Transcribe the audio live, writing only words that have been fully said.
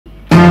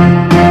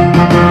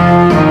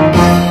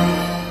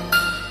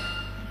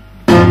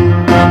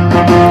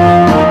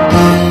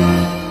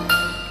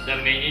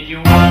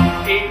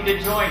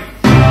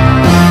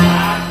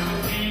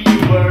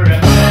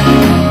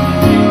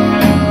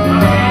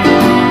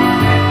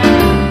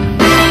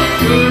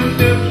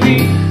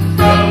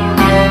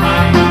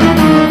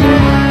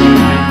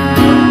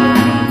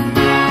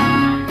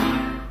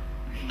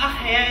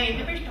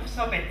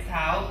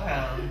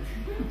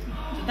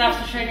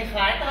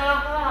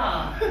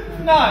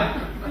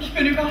Nein, ich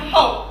bin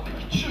überhaupt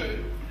nicht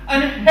schön.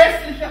 Eine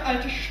hässliche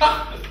alte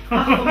Schachtel.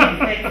 Ach, du bist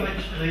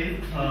mit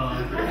Strümpfer.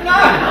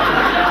 Nein!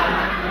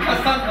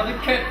 Cassandra de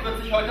Kent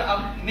wird sich heute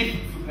Abend nicht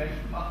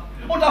zurecht machen.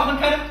 Und auch an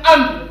keinem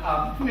anderen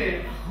Abend mehr.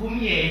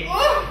 Warum jetzt?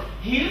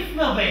 Hilf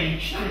mir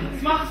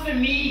wenigstens. Mach's für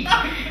mich.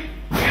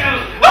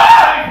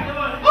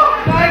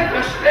 Nein,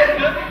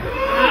 verstände!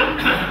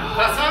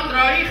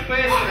 Cassandra, ich bin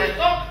der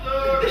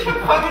Doktor. Ich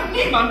empfange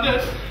niemanden.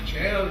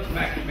 Gerald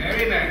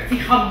McMerriman. Sie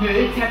kann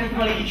nicht, sie hat nicht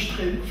mal ihre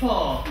Strümpfe.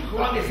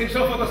 Komm, jetzt nimm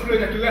sofort das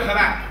blöde Tuch weg.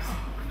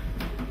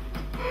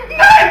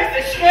 Nein,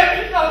 es sieht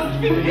schrecklich aus.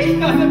 Ich will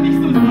nicht, dass er mich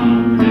so sieht.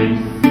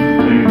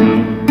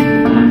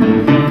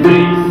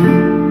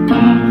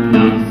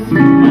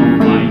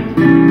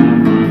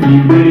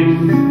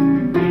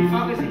 Ich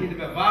fange Sie in den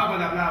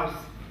bewahrenden Applaus.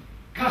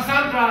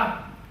 Cassandra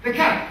de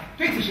Kent,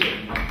 bitte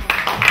schön.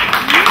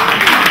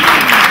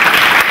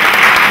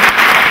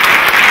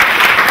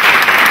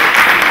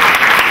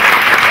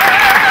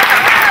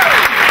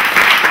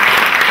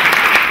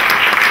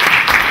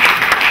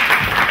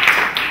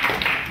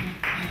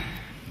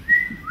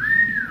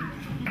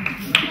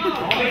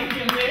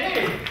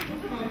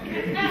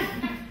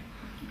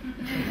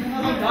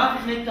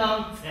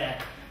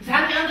 Was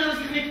haben die anderen, was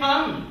ich nicht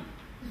kann?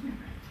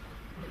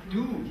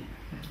 Du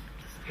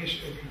hast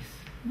etwas,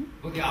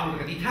 wo die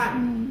anderen nicht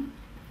haben.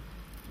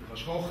 Du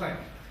kannst kochen.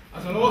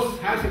 Also los,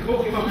 Haus in die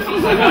Küche, mach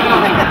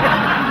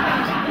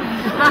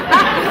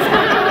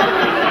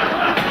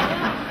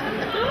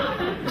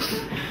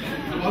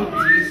und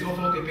zieh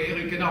sofort die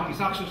Beerrücken ab. Ich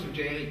sag's aus dem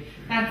Jerry.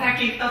 Dann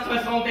sag ich, dass du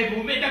ein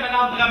Rendezvous mit einem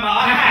anderen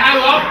Mann Hau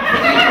ab!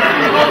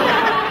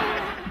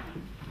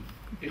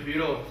 Ich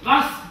will auch.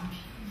 Was?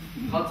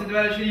 Kannst du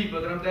nicht schreiben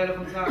oder am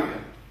Telefon sagen?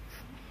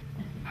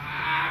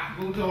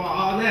 Komm doch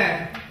an.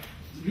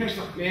 Du hast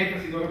doch gemerkt,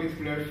 dass ich noch ein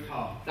bisschen geblufft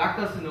habe. Sag,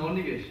 dass es in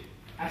Ordnung ist.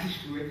 Es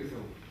ist gut so.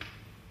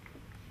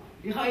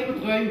 Ich habe immer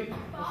geträumt,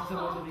 dass es so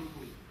weit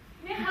kommt.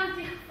 Wir haben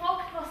sich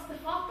gefragt, was der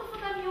Vater von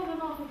diesem jungen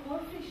Mann für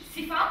Beruf ist.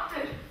 Sein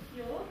Vater?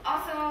 Ja.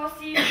 Also,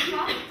 sein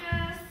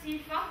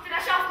Vater,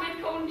 er schafft mit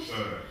Kunst.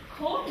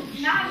 Kunst?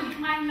 Nein, ich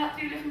meine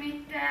natürlich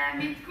mit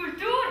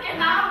Kultur.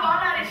 Genau,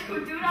 voilà, er ist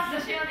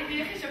Kulturattaché an der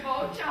griechischen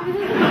Botschaft.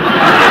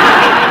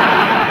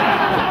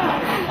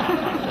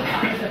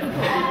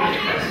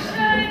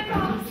 Schön,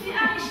 Papsi,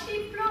 er ist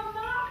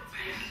Diplomat.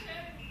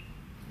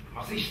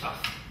 Was ist das?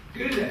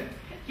 Gülle?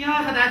 Ja,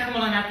 ich hatte einfach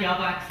mal eine nette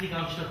Abwechslung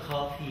anstatt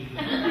Kaffee.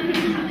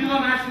 Du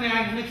hast mir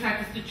eigentlich nicht gesagt,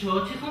 dass der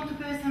Georgie kommt, der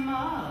böse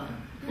Mann.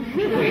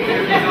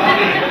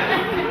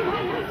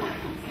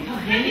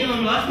 Ach, Henry,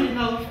 warum lass mich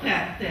nicht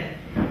auftreten?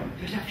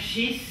 Du hast einfach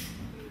Schiss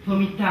von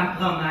meinem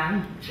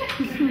Temperament.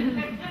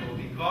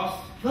 Mit was?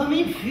 Von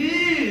meinem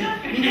Feuer,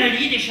 meiner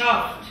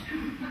Leidenschaft.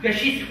 Du hast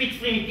Schiss, ich bin zu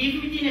primitiv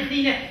mit deinen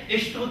kleinen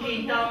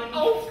Östrogendamen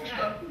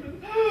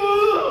Aufgestanden.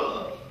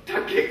 Da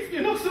ging's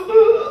mir noch so gut.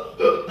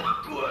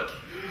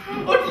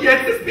 Und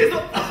jetzt ist mir so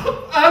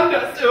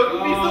anders,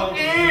 irgendwie so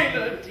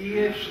elend.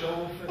 Tief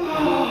schlafen.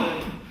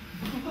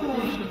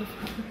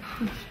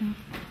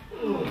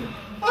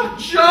 Oh,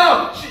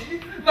 Georgie,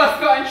 was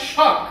für ein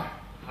Schock.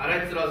 Hat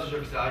du das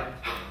schon gesagt?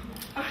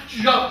 Ach,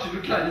 Georgie,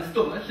 du kleines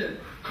Dummerchen.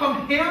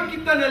 Komm her und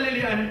gib deiner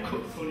Lilly einen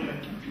Kuss. So eine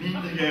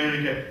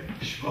minderjährige,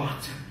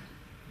 schwarze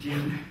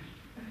Dirne.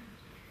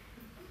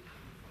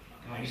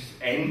 Das ist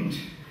das Ende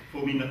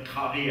von meiner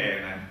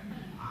Karriere.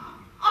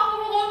 Aber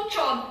warum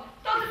schon?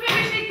 Dafür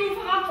bist nicht du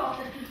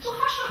verantwortlich. Du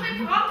kannst doch nicht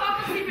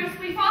verantwortlich sein für das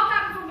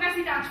Privatleben vom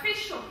Präsident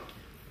Fischer.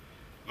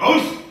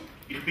 Raus!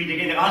 Ich bin der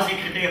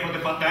Generalsekretär von der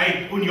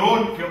Partei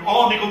Union für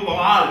Ordnung und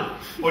Moral.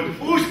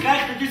 Und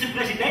ausgerechnet unser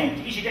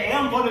Präsident ist in der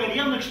ehrenvollen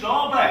Irne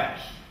gestorben.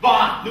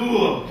 Wart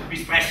nur, bis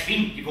die Presse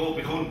Finte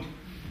vorbekommt.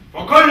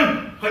 Frau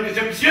Köln, könnt ihr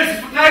etwas Süßes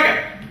vertragen?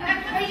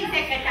 Meine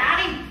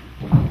Sekretärin.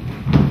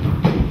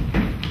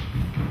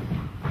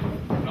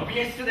 Schau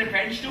jetzt zu dem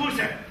Fenster raus.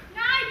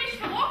 Nein,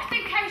 bist du verrückt,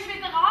 dann kommst du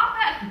wieder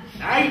runter.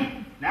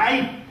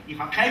 Nein, ich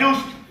habe keine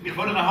Lust, mich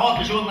von einer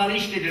harten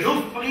Journalistin in der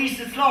Luft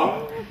verreissen zu lassen.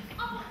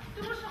 Aber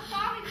du musst doch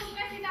gar nicht zum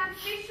Präsident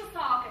Fischer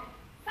sagen.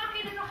 Sag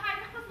ihnen doch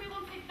einfach, dass wir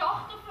unsere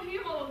Tochter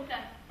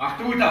verheiraten. Mach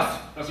du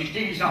das ist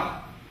deine Sache.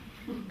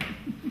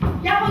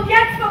 Ja, und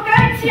jetzt, wo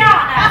gehen Sie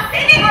an? Das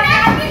sind die nicht.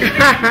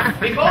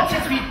 Wie geht's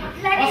jetzt weiter?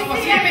 Legen Was Sie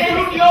passiert mit sich der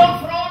weg. Union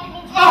für Ordnung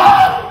und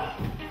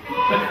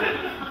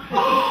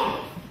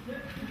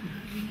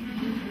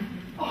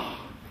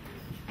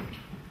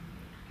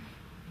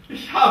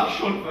Ich habe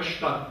schon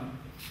verstanden.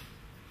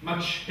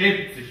 Man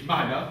schämt sich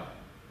meiner.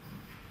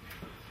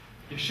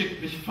 Ihr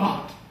schickt mich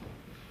fort.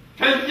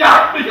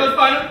 Verjagt mich aus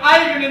meinem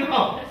eigenen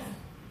Haus.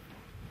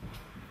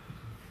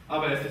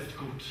 Aber es ist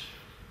gut.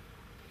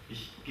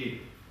 Ich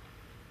gehe.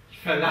 Ich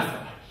verlasse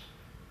euch.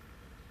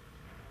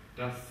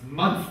 Das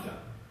Monster,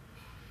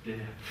 der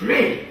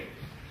Freak,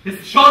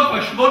 ist schon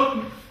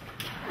verschwunden.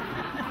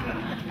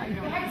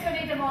 Du hast ja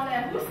nicht einmal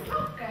eine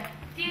Hausglocke.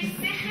 Die ist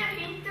sicher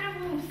hinter dem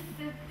Haus.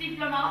 Die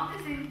Diplomaten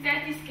sind sehr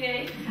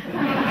diskret.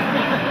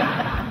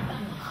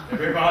 Ich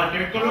will halt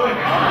nicht schauen.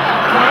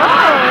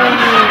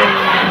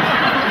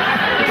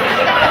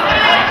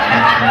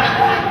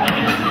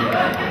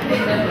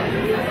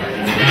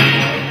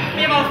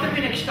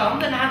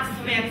 gestanden, hat sie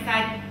zu mir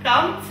gesagt,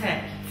 tanzen,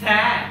 10,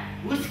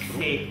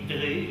 ausgesehen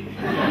 3.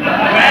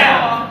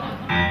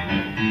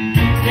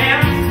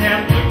 Dance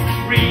and look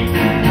free,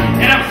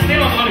 and I'm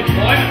still on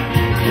unemployment,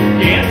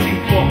 dancing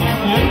for my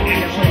own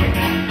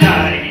enjoyment.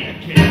 That ain't a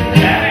kid,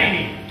 that ain't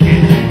a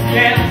kid.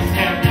 Dance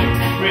and look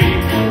free,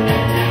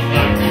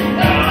 like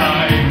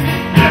tonight.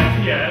 Have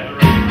you ever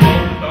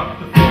called the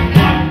doctor for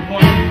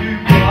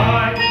 1.2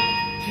 blind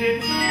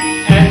tits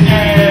and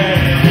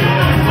ass?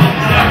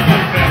 That's the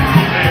best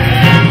thing.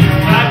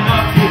 I'm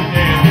not with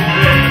them.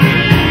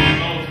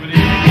 Goes with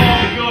it,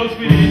 all goes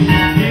with it.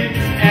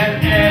 Tits and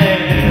ass.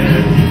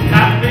 I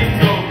think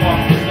you'll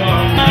walk the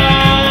line.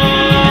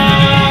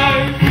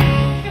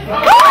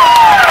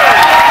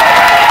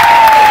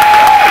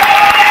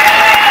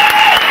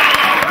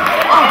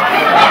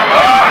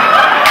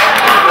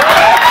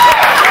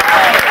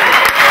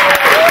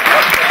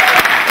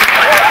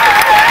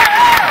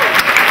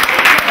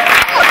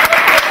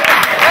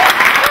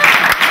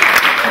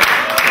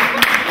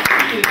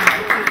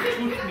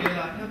 Tut mir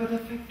leid, aber der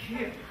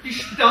Verkehr, die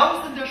Staus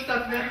in der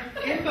Stadt werden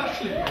immer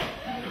schlimmer.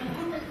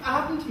 Guten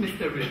Abend,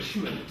 Mr.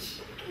 Richmond.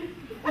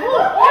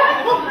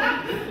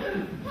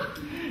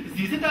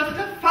 Sie sind also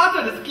der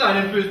Vater des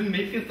kleinen bösen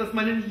Mädchens, das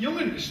meinen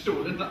Jungen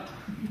gestohlen hat.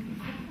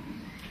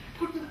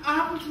 Guten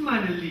Abend,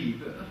 meine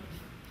Liebe.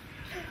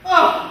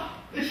 Ach,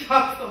 ich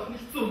hab's doch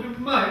nicht so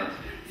gemeint.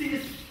 Sie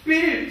ist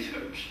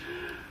bildhübsch.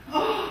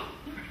 Oh,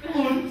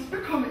 und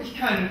bekomme ich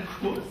keinen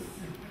Kuss?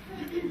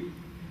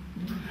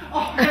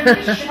 Ach,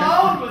 Mensch,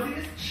 schau nur, sie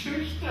ist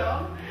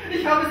schüchtern.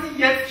 Ich habe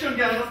sie jetzt schon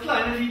gern, das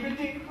kleine liebe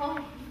Ding. Oh.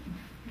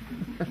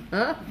 Geh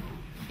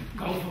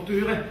vor die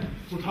Türe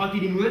und halt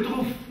deine Mutter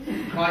auf.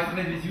 Ich weiß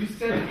nicht, wie sie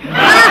aussehen.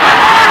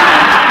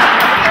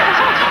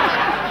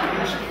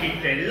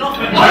 Bitte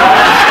lachen.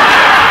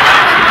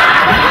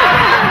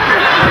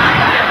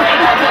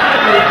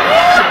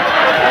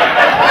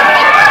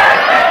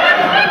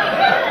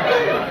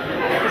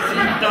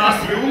 Sind das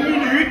junge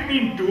Leute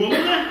beim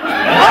Turnen?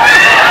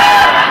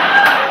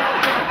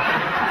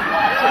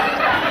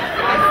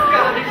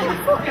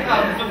 Wir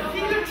haben so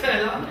viele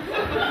Teller.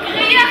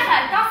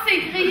 Griechen, das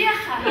sind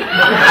Griechen.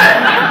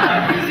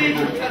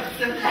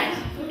 Tatsächlich.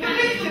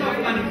 Griechen auf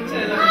meinem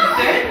Teller.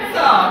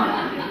 Seltsam.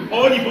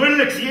 Ohne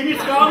Brille sehe ich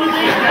es gar nicht.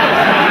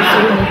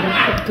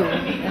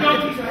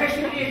 Gott, wieso hast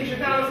du mir griechische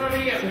Teller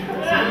serviert?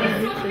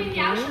 So bin ich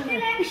auch schon die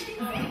Längste.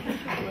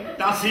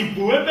 Das sind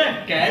Buben,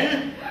 gell?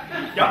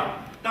 Ja,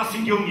 das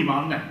sind junge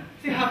Männer.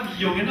 Sie haben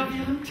Jungen auf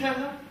ihrem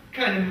Teller?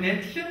 Keine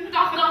Mädchen?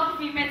 Doch, doch,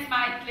 wie mit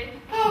Mädchen.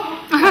 Oh,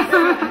 das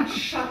war ein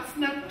Schatz,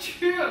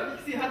 natürlich.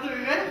 Sie hatte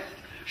recht.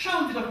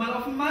 Schauen Sie doch mal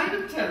auf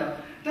meinen Teller.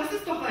 Das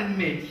ist doch ein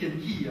Mädchen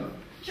hier.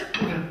 Ja,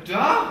 oder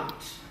dort.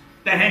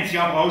 Den haben Sie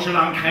aber auch schon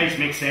lange keins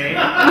mehr gesehen.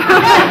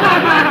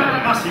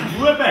 Das sind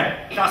Buben,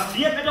 das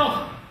sieht man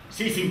doch.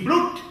 Sie sind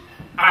Blut.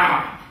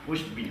 Ah, wo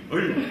ist denn meine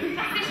Brille?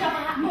 Das ist aber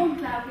auch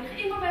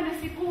unglaublich. Immer wenn man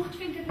sie braucht,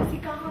 findet man sie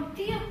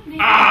garantiert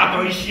nicht. Ah,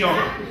 da ist sie ja.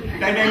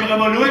 Dann wollen wir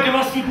mal schauen,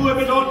 was die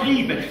Buben da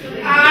treiben.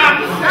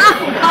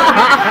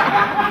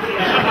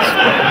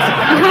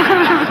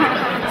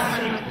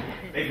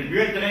 Wie viele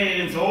Mütter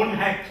ihren Sohn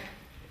hat?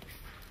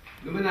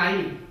 Nur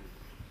eine.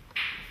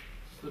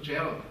 Der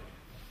Gerald.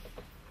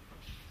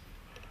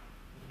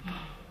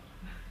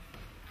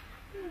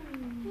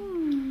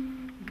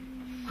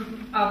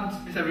 Guten Abend,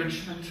 Mr.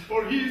 Richmond.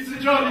 For he's a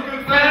jolly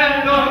good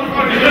fellow,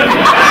 for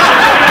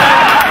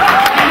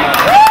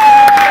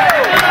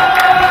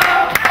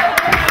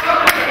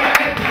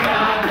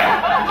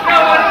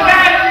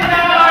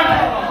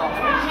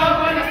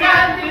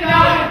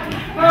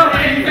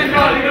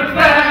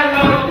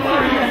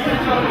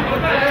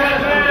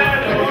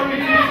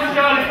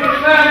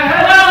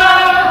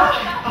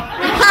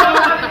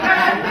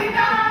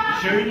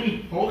Schöne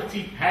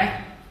Hochzeit, hä?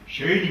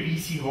 Schöne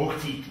weisse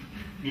Hochzeit.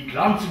 Mit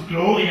Glanz und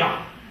Gloria.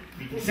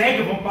 Mit dem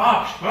Segen vom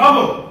Papst.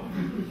 Bravo!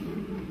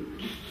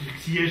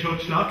 Ich ziehe schon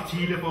die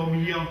Schlagzeilen von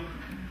mir.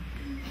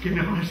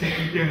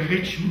 Generalsekretär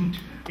Richmond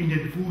in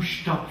den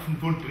Fußstapfen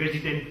von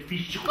Präsident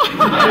Fischer.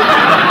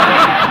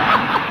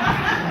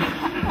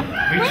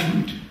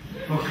 Richmond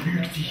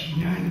vergnügt sich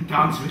in einem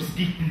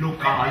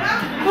Transvestitenlokal.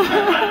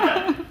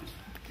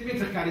 Sie müssen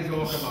sich keine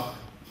Sorgen machen.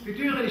 Die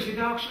Türe ist nicht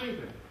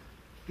angeschrieben.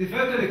 Die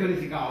Vögel können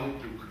Sie gar nicht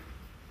brauchen.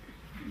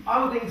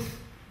 Allerdings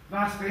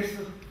wäre es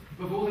besser,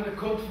 wir wollen eine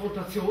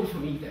Konfrontation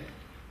vermeiden.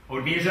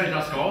 Und wie soll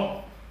das gehen?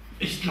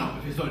 Ich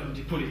glaube, wir sollten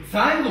die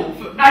Polizei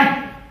rufen.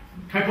 Nein!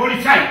 Keine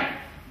Polizei!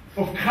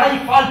 Auf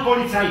keinen Fall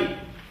Polizei!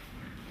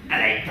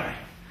 Eine Leiter!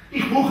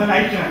 Ich brauche eine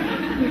Leiter!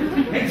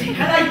 Haben Sie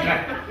keine Leiter?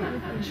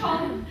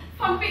 John,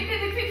 fang bitte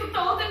nicht wieder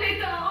Toten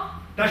nicht an.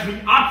 Das ist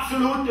mein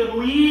absoluter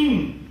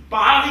Ruin!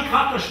 Bare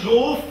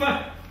Katastrophe!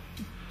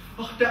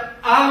 Ach, der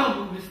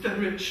arme Mr.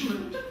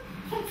 Richmond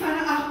und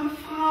seine arme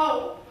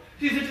Frau.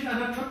 Sie sind in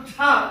einer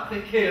total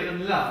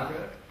prekären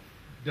Lage.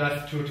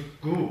 Das tut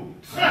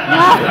gut.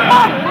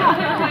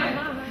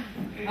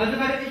 Also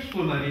werde ich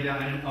wohl mal wieder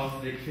einen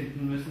Ausweg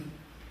finden müssen.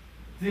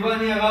 Sie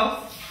wollen hier raus?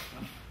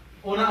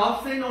 Ohne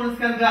Aufsehen, ohne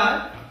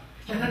Skandal?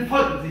 Ja, dann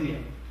folgen Sie mir.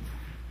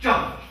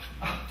 John,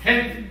 ach,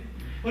 helfen Sie.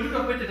 Und du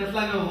doch bitte das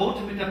lange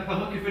Rote mit der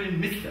Perücke für den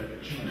Mister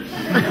wünschen.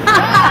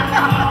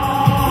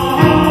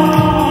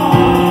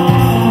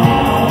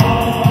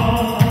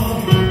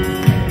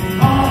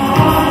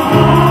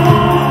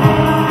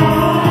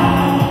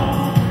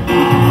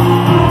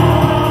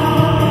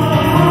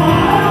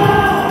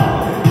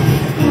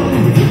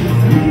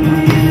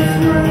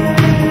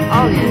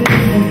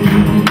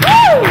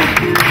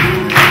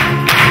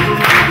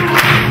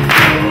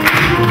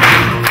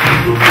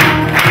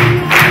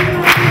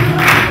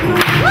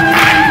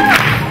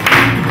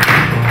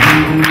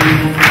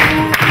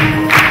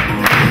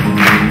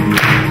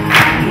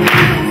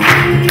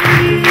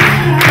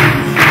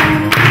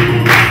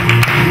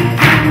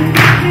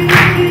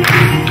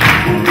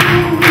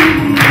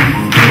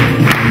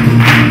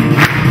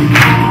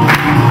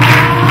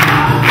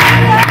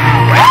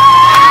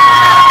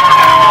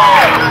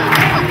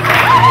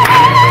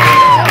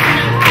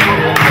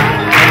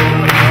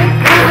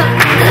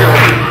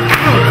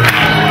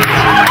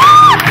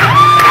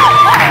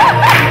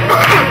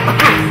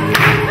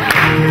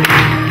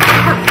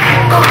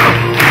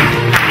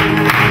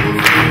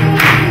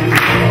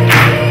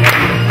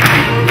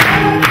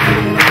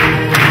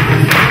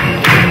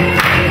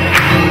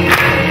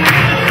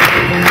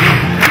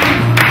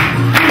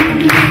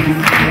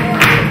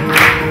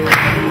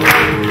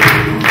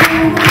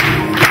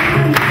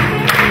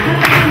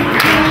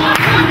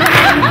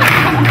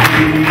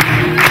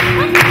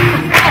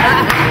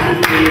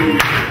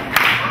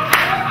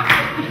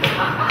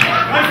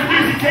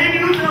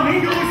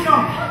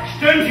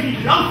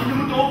 Laufende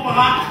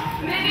Motorrad!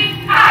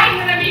 Mit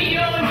einer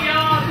Million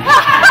Jahren!